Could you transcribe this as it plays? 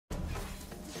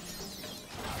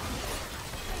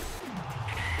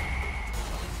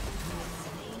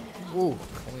Ooh,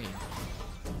 clean.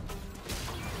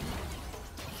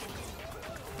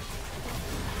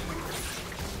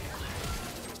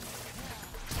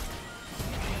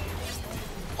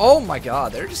 Oh my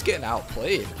god, they're just getting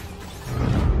outplayed.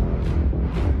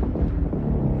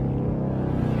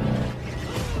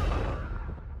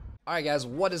 Alright guys,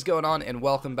 what is going on, and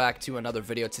welcome back to another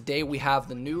video. Today we have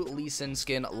the new Lee Sin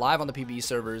skin live on the PvE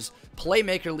servers,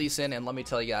 Playmaker Lee Sin, and let me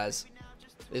tell you guys,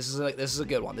 this is a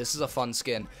good one. This is a fun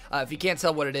skin. If you can't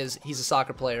tell what it is, he's a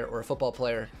soccer player or a football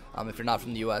player, if you're not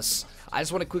from the US. I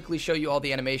just want to quickly show you all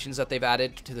the animations that they've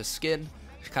added to the skin,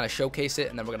 kind of showcase it,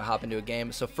 and then we're going to hop into a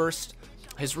game. So first,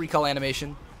 his recall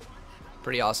animation,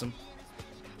 pretty awesome.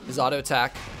 His auto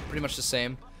attack, pretty much the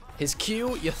same. His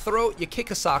Q, you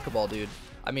kick a soccer ball, dude.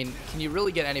 I mean, can you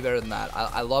really get any better than that?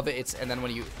 I love it. And then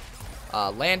when you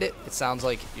land it, it sounds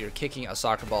like you're kicking a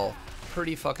soccer ball.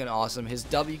 Pretty fucking awesome. His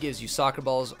W gives you soccer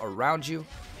balls around you.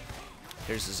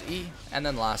 Here's his E, and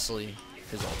then lastly,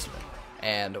 his ultimate.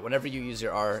 And whenever you use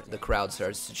your R, the crowd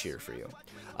starts to cheer for you.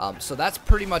 So that's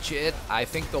pretty much it. I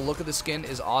think the look of the skin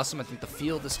is awesome. I think the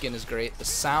feel of the skin is great. The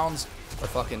sounds are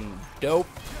fucking dope.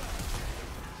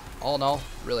 All in all,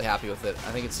 really happy with it.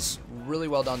 I think it's a really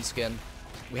well done skin.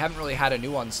 We haven't really had a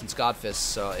new one since Godfist,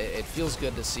 so it feels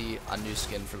good to see a new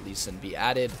skin for Lee Sin be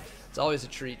added. It's always a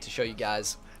treat to show you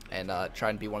guys and try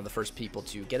and be one of the first people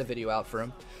to get a video out for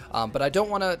him. But I don't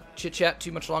want to chit-chat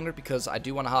too much longer because I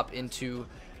do want to hop into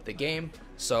the game.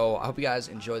 So I hope you guys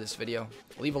enjoy this video.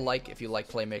 Leave a like if you like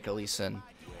Playmaker Lee Sin,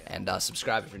 and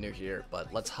subscribe if you're new here.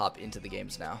 But let's hop into the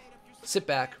games now. Sit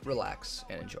back, relax,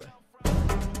 and enjoy.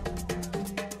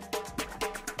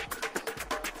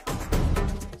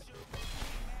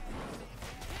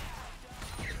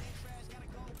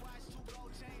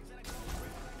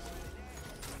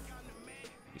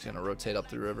 He's gonna rotate up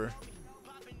the river.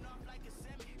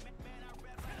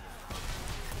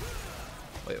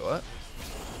 Wait, what?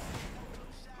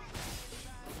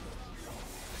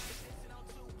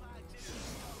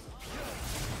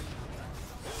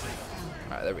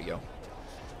 Alright, there we go.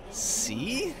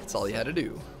 See? That's all you had to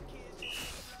do.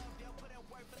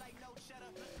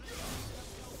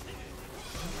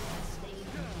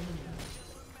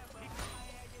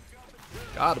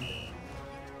 Got him.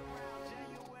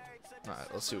 Alright,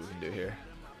 let's see what we can do here.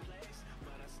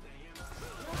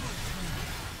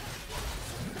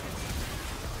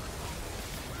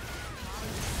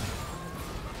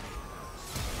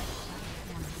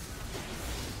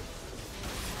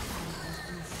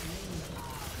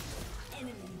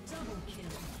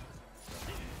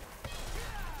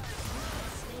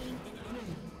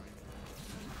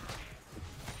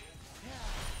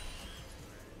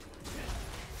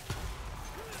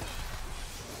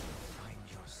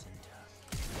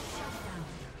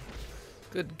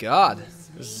 Good God,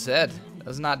 Zed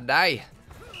does not die.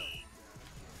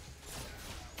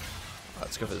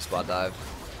 Let's go for the spot dive.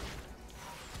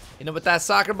 You know, with that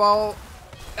soccer ball,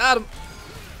 got him.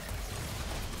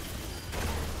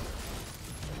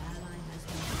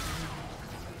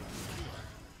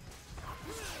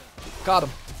 Got him.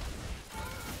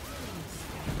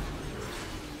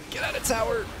 Get out of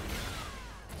tower.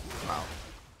 Wow.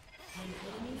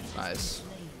 Nice.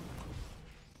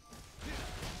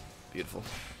 Beautiful.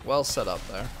 Well set up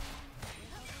there.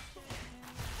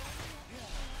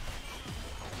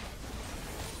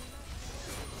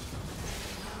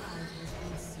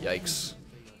 Yikes.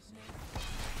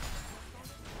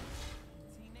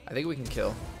 I think we can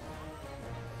kill.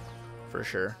 For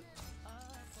sure.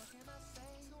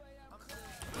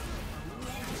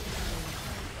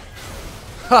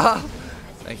 Haha!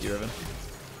 Thank you, Riven.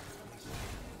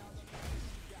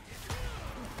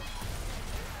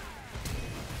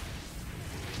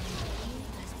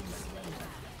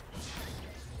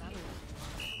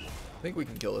 I think we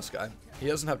can kill this guy. He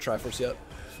doesn't have Triforce yet.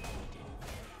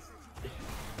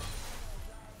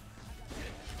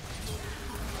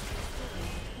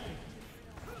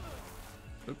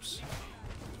 Oops.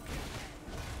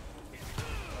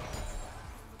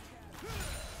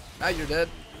 Now you're dead.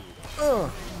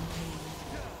 Ugh.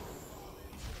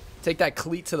 Take that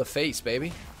cleat to the face,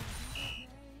 baby.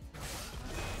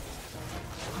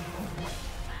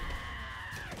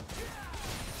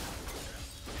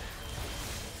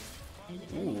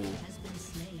 Ooh,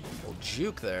 little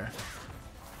juke there.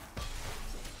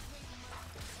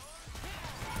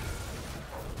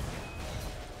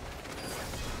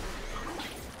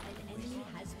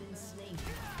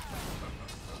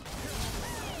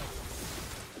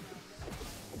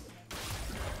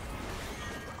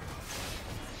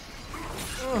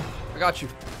 I got you.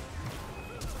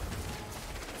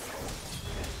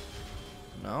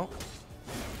 No.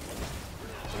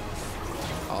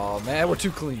 Oh man, we're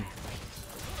too clean.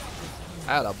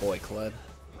 Atta boy, Kled.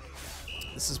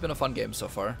 This has been a fun game so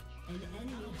far. A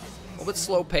little bit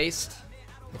slow paced.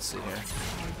 Let's see here.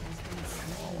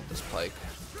 I want this pike.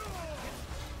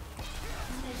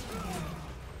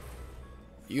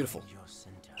 Beautiful.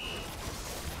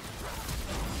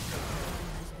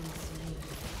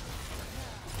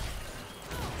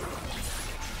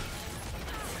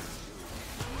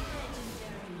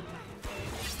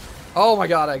 Oh my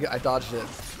god, I dodged it.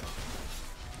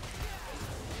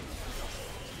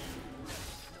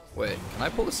 Wait, can I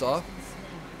pull this off?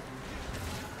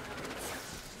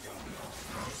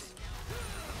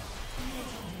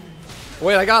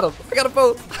 Wait, I got him. I got them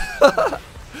both.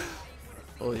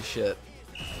 Holy shit.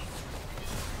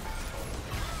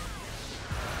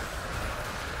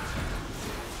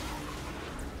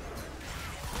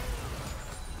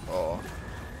 Oh.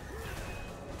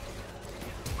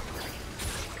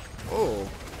 Oh.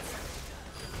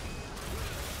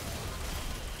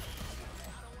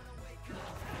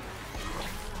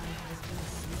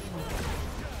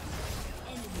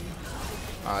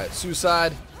 Alright,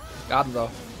 suicide. Got him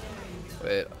though.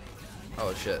 Wait.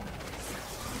 Oh shit.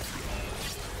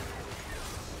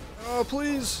 Oh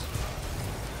please.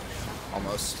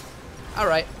 Almost.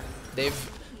 Alright.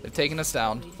 They've taken us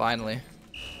down, finally.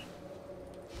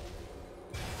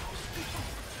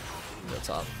 Go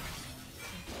top.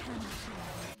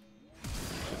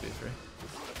 Should be free.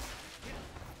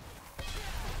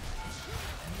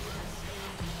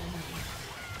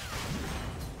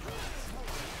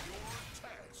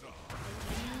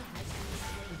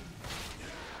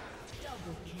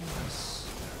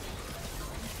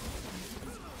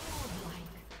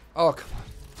 Oh, come on.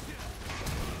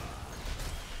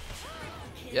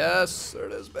 Yes, there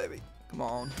it is, baby. Come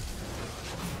on.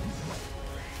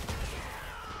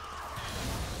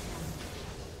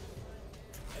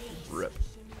 Rip.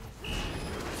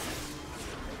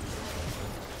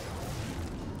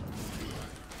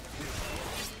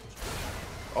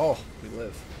 Oh, we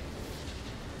live.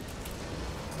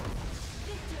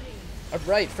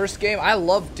 Alright, first game.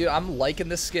 Dude, I'm liking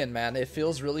this skin, man. It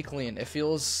feels really clean.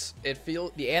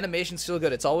 The animations feel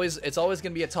good. It's always gonna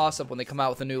be a toss-up when they come out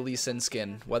with a new Lee Sin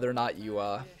skin, whether or not you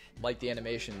like the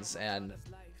animations, and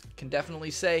can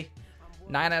definitely say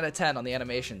 9 out of 10 on the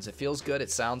animations. It feels good, it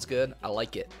sounds good, I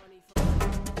like it.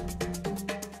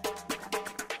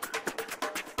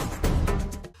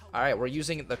 Alright, we're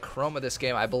using the chrome of this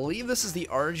game. I believe this is the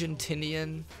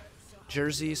Argentinian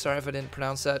jersey. Sorry if I didn't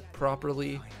pronounce that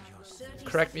properly.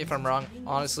 Correct me if I'm wrong.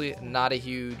 Honestly, not a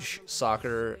huge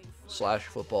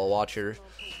soccer/football watcher.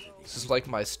 This is like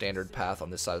my standard path on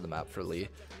this side of the map for Lee.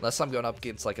 Unless I'm going up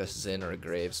against like a Zin or a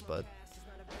Graves, but...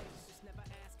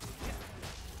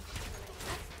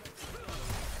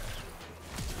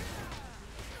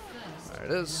 There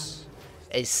it is.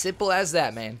 As simple as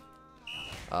that, man.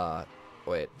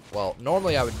 Wait. Well,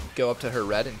 normally I would go up to her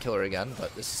red and kill her again,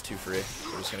 but this is too free.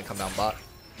 We're just going to come down bot.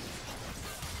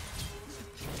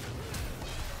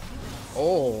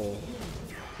 Oh,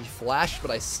 he flashed, but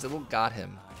I still got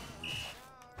him.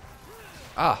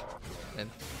 Ah, and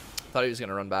thought he was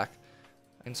gonna run back.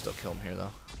 I can still kill him here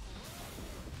though.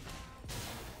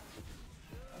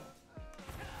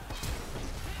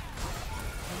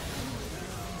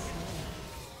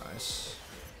 Nice.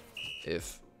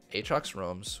 If Aatrox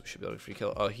roams, we should be able to free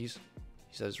kill. Oh, he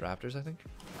says Raptors, I think.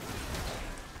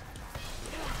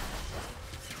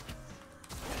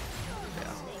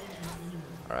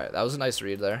 Alright, that was a nice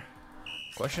read there.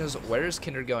 Question is, where is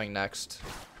Kinder going next?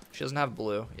 She doesn't have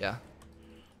blue, yeah.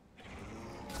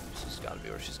 She's gotta be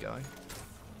where she's going.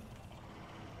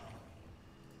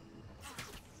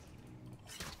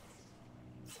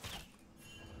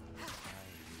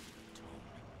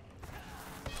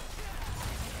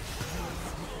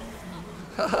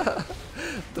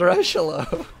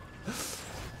 Threshalo.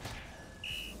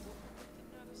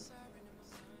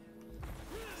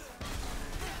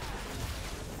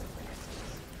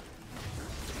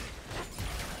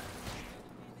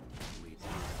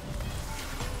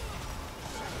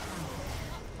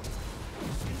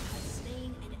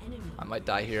 I might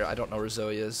die here. I don't know where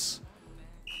Zoe is.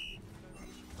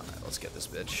 Alright, let's get this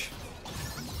bitch.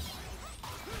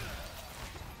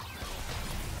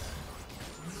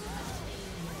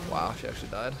 Wow, she actually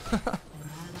died.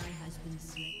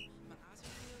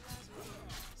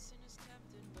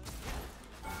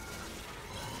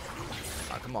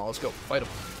 Ah, come on, let's go. Fight him.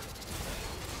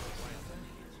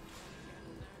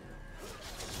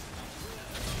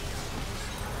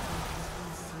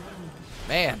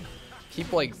 Man,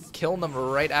 keep like killing them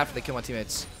right after they kill my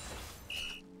teammates.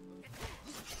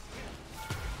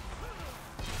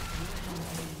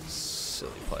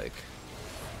 Silly Pike.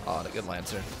 Oh, the good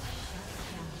Lancer.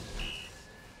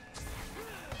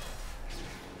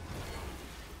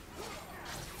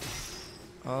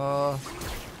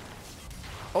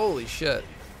 Holy shit.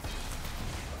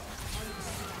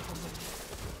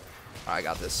 I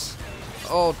got this.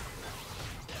 Oh.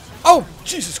 Oh,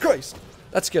 Jesus Christ.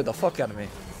 That scared the fuck out of me.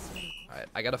 Alright,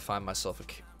 I gotta find myself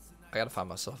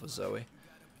a Zoe.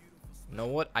 You know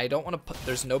what? I don't want to put.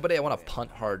 There's nobody I want to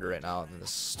punt harder right now than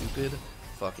this stupid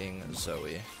fucking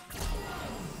Zoe.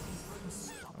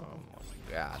 Oh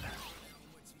my god.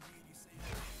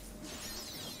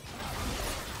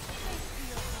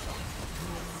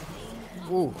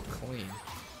 Ooh, clean.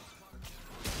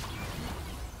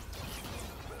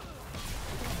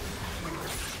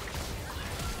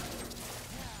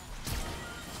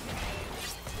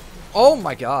 Oh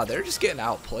my god, they're just getting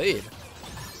outplayed.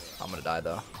 I'm gonna die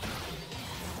though.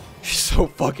 She's so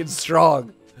fucking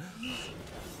strong.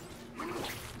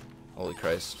 Holy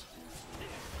Christ.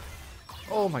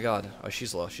 Oh my god. Oh,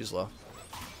 she's low, she's low.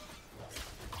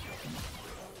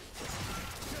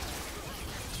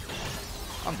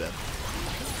 I'm dead.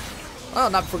 Oh,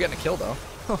 not before getting a kill though.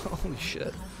 Holy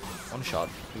shit. One shot.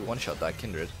 We one shot that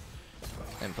Kindred.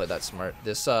 I didn't play that smart.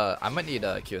 This, I might need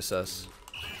QSS.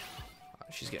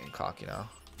 She's getting cocky now.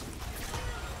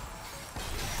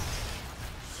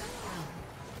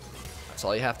 That's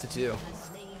all you have to do.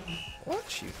 What?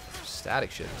 She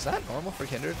static shit. Is that normal for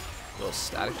Kindred? A little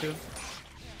static shit?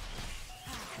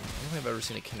 I don't think I've ever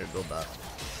seen a Kindred build that.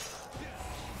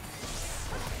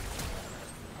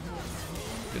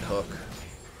 Good hook.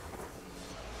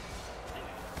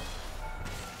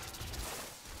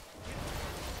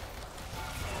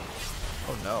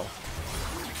 Oh no.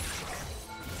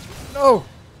 No!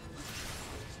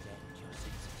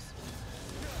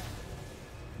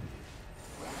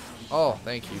 Oh,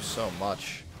 thank you so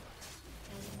much.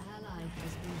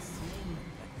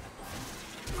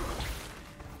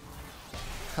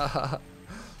 Haha.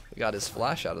 We got his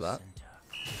flash out of that.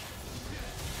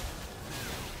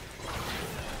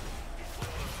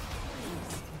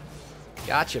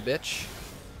 Gotcha, bitch.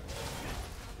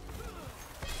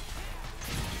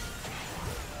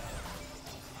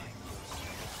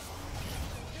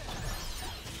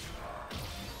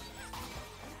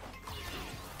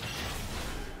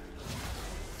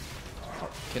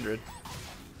 Kindred.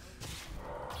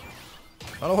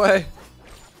 Run away.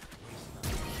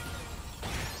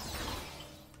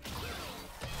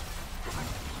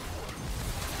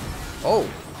 Oh.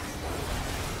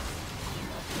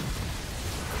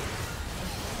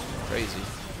 Crazy.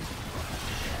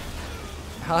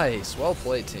 Nice. Well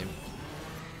played, team.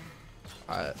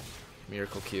 Alright.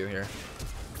 Miracle Q here.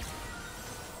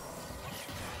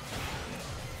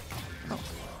 Oh.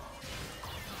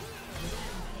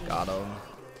 Got him.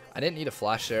 I didn't need a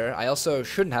flash there. I also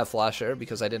shouldn't have flash there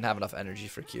because I didn't have enough energy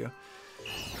for Q.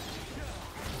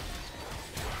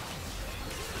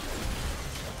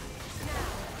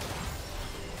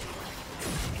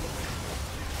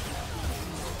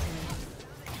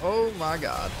 Oh my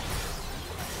god.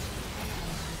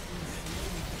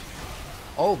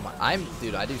 Oh my,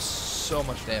 dude, I do so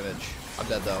much damage. I'm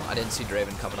dead though. I didn't see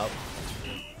Draven coming up.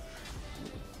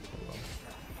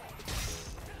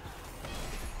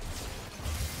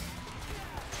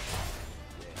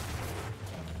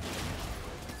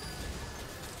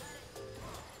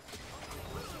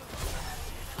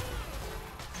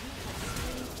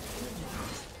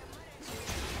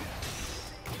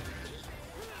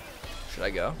 Should I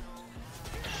go?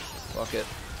 Fuck it.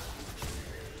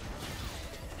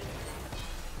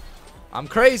 I'm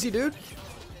crazy, dude.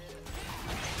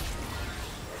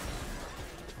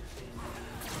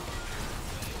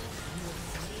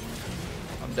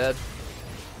 I'm dead.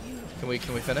 Can we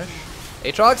finish?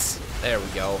 Aatrox? There we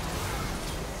go.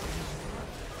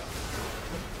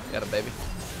 Got him, baby.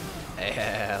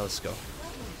 Yeah, let's go.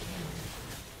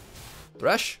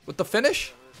 Thresh with the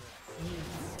finish?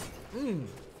 Mm.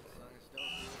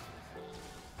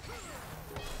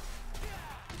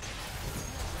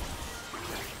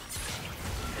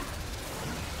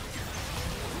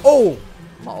 Oh!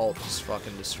 My ult just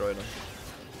fucking destroyed him.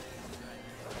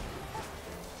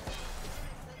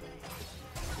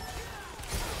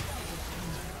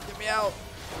 Get me out!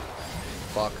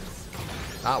 Fuck.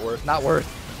 Not worth, not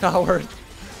worth, not worth.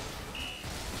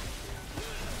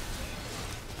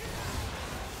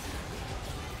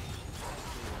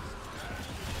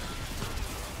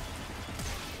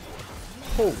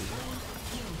 Holy.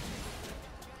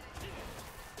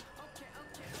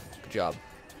 Good job.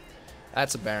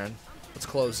 That's a Baron. Let's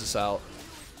close this out.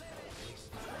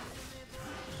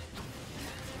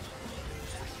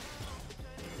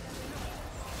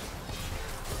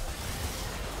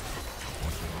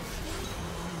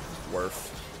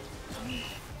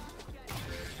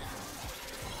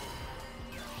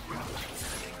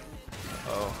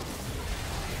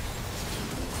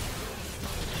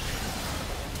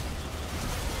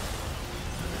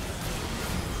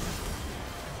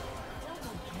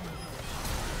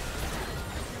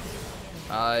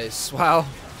 Nice. Wow.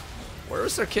 Where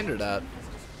is their kindred at?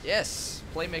 Yes.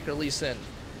 Playmaker Lee Sin.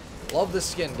 Love this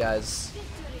skin, guys.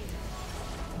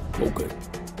 Okay.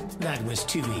 That was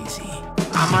too easy.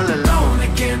 I'm all alone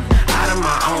again, out of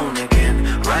my own again,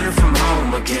 running from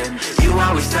home again. You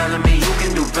always telling me you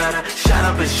can do better, shut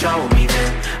up and show me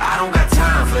then. I don't got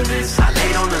time for this, I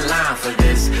laid on the line for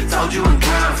this, told you in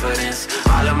confidence,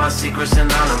 all of my secrets and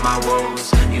all of my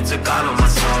woes. You took all of my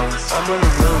soul, I'm all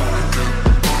alone